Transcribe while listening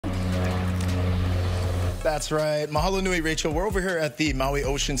That's right. Mahalo nui, Rachel. We're over here at the Maui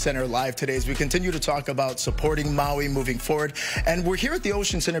Ocean Center live today as we continue to talk about supporting Maui moving forward. And we're here at the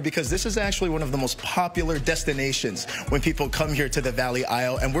Ocean Center because this is actually one of the most popular destinations when people come here to the Valley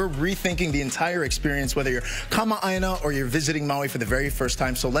Isle. And we're rethinking the entire experience, whether you're kama'aina or you're visiting Maui for the very first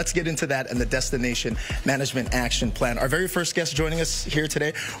time. So let's get into that and the Destination Management Action Plan. Our very first guest joining us here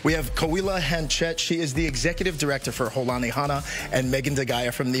today, we have Kauila Hanchet. She is the Executive Director for Holani Hana, and Megan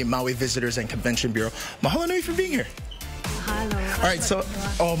Degaya from the Maui Visitors and Convention Bureau. Mahalo nui for being here. Mahalo. All right, so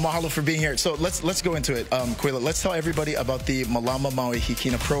mahalo for being here. So let's go into it, Kauila. Let's tell everybody about the Malama Maui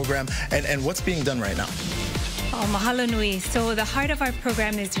Hikina program and what's being done right now. Oh, mahalo nui. So the heart of our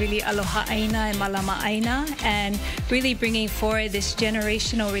program is really aloha aina and malama aina, and really bringing forward this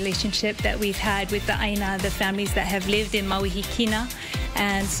generational relationship that we've had with the aina, the families that have lived in Maui Hikina.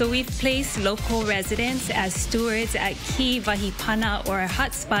 And so we've placed local residents as stewards at key wahipana or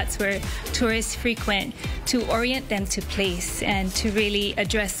hotspots where tourists frequent to orient them to place and to really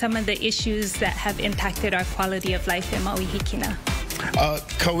address some of the issues that have impacted our quality of life in Maui Hikina.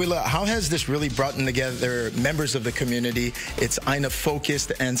 Kauila, how has this really brought together members of the community? It's aina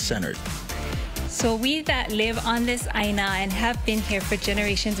focused and centered. So we that live on this aina and have been here for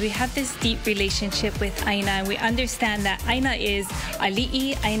generations, we have this deep relationship with aina, and we understand that aina is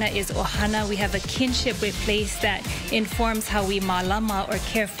ali'i, aina is ohana. We have a kinship with place that informs how we malama or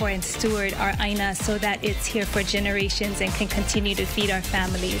care for and steward our aina so that it's here for generations and can continue to feed our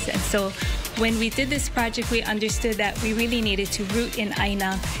families. And so when we did this project, we understood that we really needed to root in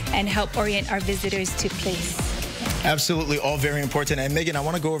aina and help orient our visitors to place. Absolutely, all very important. And Megan, I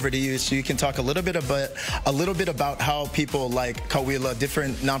want to go over to you so you can talk a little bit about how people like Kauila,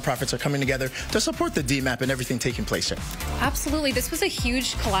 different nonprofits, are coming together to support the DMAP and everything taking place here. Absolutely, this was a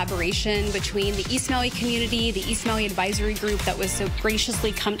huge collaboration between the East Maui community, the East Maui Advisory Group that was so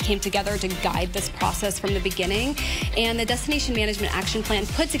graciously came together to guide this process from the beginning, and the Destination Management Action Plan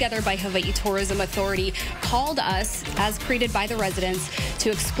put together by Hawaiʻi Tourism Authority called us, as created by the residents, to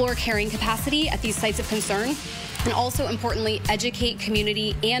explore carrying capacity at these sites of concern, and also, importantly, educate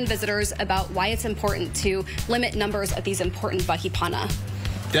community and visitors about why it's important to limit numbers at these important wahipana.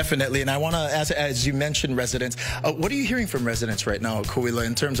 Definitely, and I want to ask, as you mentioned residents, what are you hearing from residents right now, Kauila,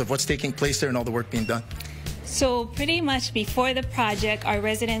 in terms of what's taking place there and all the work being done? So pretty much before the project, our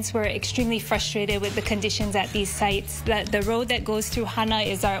residents were extremely frustrated with the conditions at these sites. The road that goes through Hana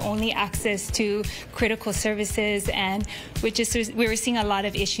is our only access to critical services, and we were seeing a lot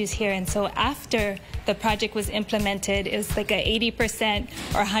of issues here. And so after the project was implemented, it was like a 80%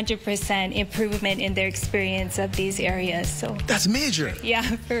 or 100% improvement in their experience of these areas. So that's major. Yeah,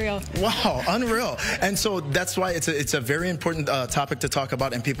 for real. Wow, unreal. And so that's why it's a very important topic to talk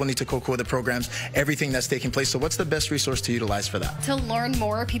about, and people need to co-core the programs, everything that's taking place. So what's the best resource to utilize for that? To learn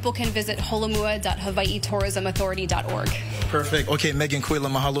more, people can visit holomua.hawaiʻitourismauthority.org. Perfect. Okay, Megan,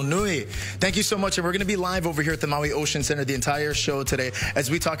 Kauila, mahalo nui. Thank you so much. And we're going to be live over here at the Maui Ocean Center the entire show today as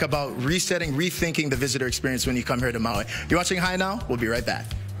we talk about resetting, rethinking the visitor experience when you come here to Maui. You're watching Hi Now. We'll be right back.